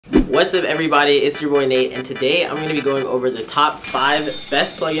What's up everybody, it's your boy Nate, and today I'm going to be going over the top 5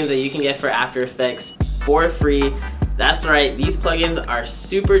 best plugins that you can get for After Effects for free. That's right, these plugins are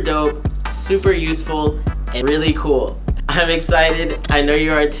super dope, super useful, and really cool. I'm excited, I know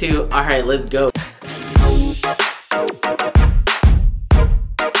you are too. Alright, let's go.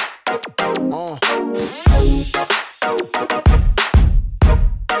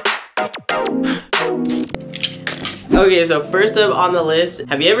 Okay, so first up on the list,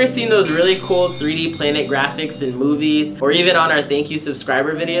 have you ever seen those really cool 3D Planet graphics in movies or even on our thank you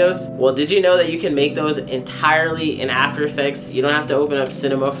subscriber videos? Well, did you know that you can make those entirely in After Effects? You don't have to open up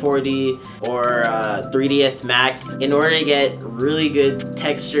Cinema 4D or 3ds Max in order to get really good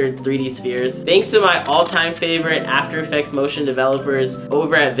textured 3D spheres. Thanks to my all-time favorite After Effects motion developers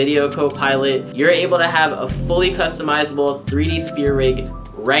over at Videocopilot, you're able to have a fully customizable 3D sphere rig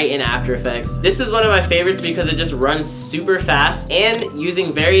right in After Effects. This is one of my favorites because it just runs super fast, and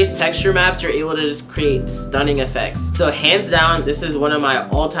using various texture maps you're able to just create stunning effects. So hands down, this is one of my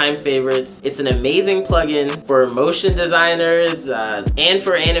all-time favorites. It's an amazing plugin for motion designers and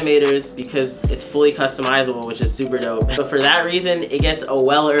for animators because it's fully customizable, which is super dope. But for that reason, it gets a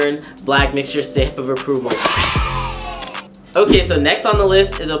well-earned BLACKMIXTURE stamp of approval. Okay, so next on the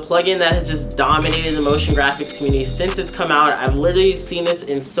list is a plugin that has just dominated the motion graphics community since it's come out. I've literally seen this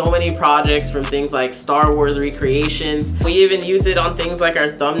in so many projects, from things like Star Wars recreations. We even use it on things like our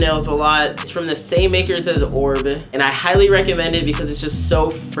thumbnails a lot. It's from the same makers as Orb, and I highly recommend it because it's just so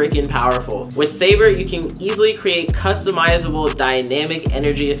freaking powerful. With THEYRE, you can easily create customizable dynamic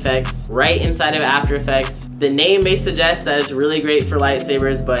energy effects right inside of After Effects. The name may suggest that it's really great for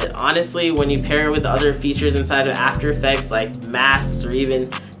lightsabers, but honestly, when you pair it with other features inside of After Effects like masks or even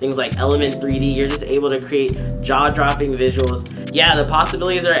things like Element 3D, you're just able to create jaw-dropping visuals. Yeah, the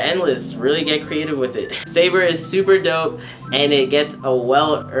possibilities are endless. Really get creative with it. THEYRE is super dope, and it gets a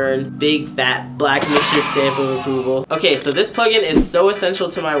well-earned big fat BLACKMIXTURE stamp of approval. Okay, so this plugin is so essential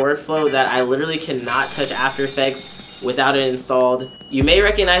to my workflow that I literally cannot touch After Effects without it installed. You may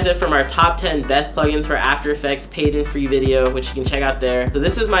recognize it from our top 10 best plugins for After Effects paid and free video, which you can check out there. So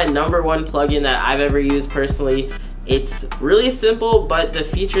this is my #1 plugin that I've ever used personally. It's really simple, but the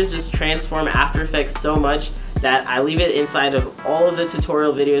features just transform After Effects so much that I leave it inside of all of the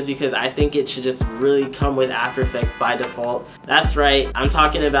tutorial videos because I think it should just really come with After Effects by default. That's right, I'm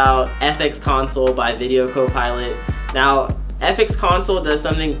talking about FX Console by Videocopilot. Now, FX Console does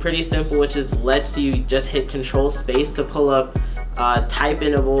something pretty simple, which is lets you just hit Control Space to pull up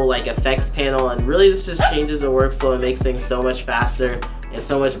type-inable like effects panel, and really this just changes the workflow and makes things so much faster and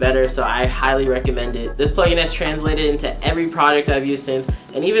so much better, so I highly recommend it. This plugin has translated into every product I've used since,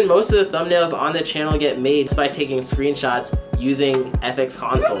 and even most of the thumbnails on the channel get made just by taking screenshots using FX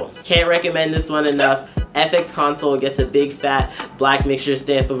Console. Can't recommend this one enough. FX Console gets a big fat BLACKMIXTURE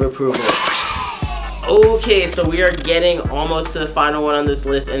stamp of approval. Okay, so we are getting almost to the final one on this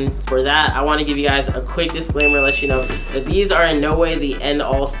list, and for that I want to give you guys a quick disclaimer, let you know that these are in no way the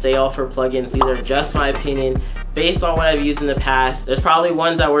end-all say-all for plugins. These are just my opinion based on what I've used in the past. There's probably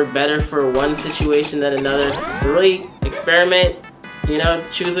ones that work better for one situation than another, so really experiment, you know,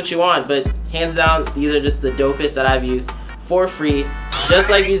 choose what you want, but hands down these are just the dopest that I've used for free. Just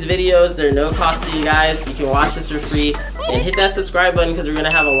like these videos, they're no cost to you guys. You can watch this for free, and hit that subscribe button because we're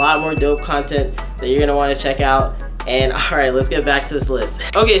gonna have a lot more dope content that you're gonna want to check out. And alright, let's get back to this list.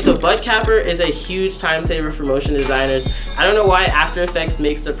 Okay, so butt capper is a huge time saver for motion designers. I don't know why After Effects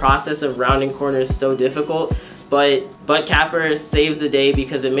makes the process of rounding corners so difficult, but butt capper saves the day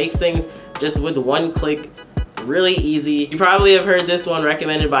because it makes things just with one click really easy. You probably have heard this one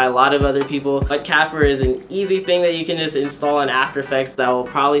recommended by a lot of other people. Butt capper is an easy thing that you can just install in After Effects that will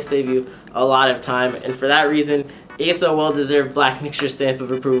probably save you a lot of time, and for that reason it gets a well-deserved BLACKMIXTURE stamp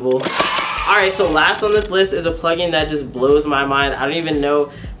of approval. Alright, so last on this list is a plugin that just blows my mind. I don't even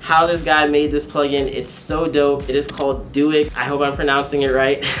know how this guy made this plugin. It's so dope. It is called Dueck. I hope I'm pronouncing it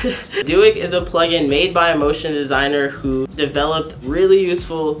right. Dueck is a plugin made by a motion designer who developed really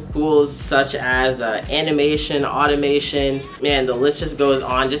useful tools such as animation, automation. Man, the list just goes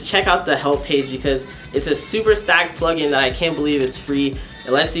on. Just check out the help page because it's a super stacked plugin that I can't believe is free.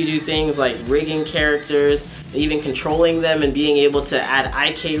 It lets you do things like rigging characters, even controlling them, and being able to add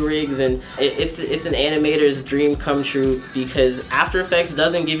IK rigs, and it's an animator's dream come true because After Effects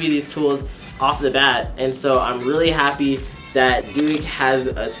doesn't give you these tools off the bat. And so I'm really happy that Dueck has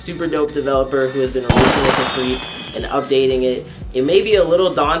a super dope developer who has been releasing it for free and updating it. It may be a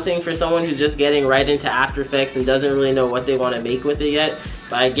little daunting for someone who's just getting right into After Effects and doesn't really know what they want to make with it yet,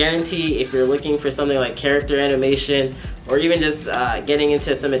 but I guarantee if you're looking for something like character animation or even just getting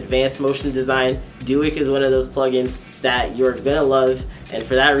into some advanced motion design, Dueck is one of those plugins that you're gonna love, and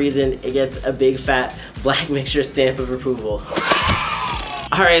for that reason it gets a big fat BLACKMIXTURE stamp of approval.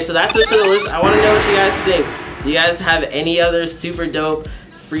 Alright, so that's it for the list. I want to know what you guys think. Do you guys have any other super dope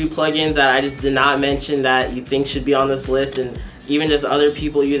free plugins that I just did not mention that you think should be on this list, and even just other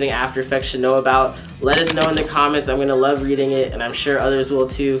people using After Effects should know about? Let us know in the comments. I'm gonna love reading it, and I'm sure others will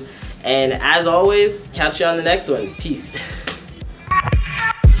too. And as always, catch you on the next one. Peace.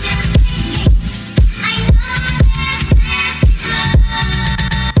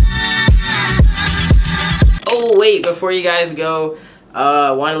 Oh wait, before you guys go,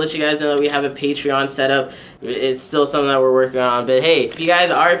 I want to let you guys know that we have a Patreon set up. It's still something that we're working on, but hey, if you guys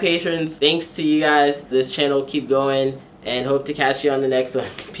are patrons, thanks to you guys, this channel will keep going, and hope to catch you on the next one.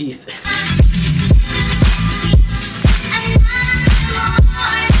 Peace.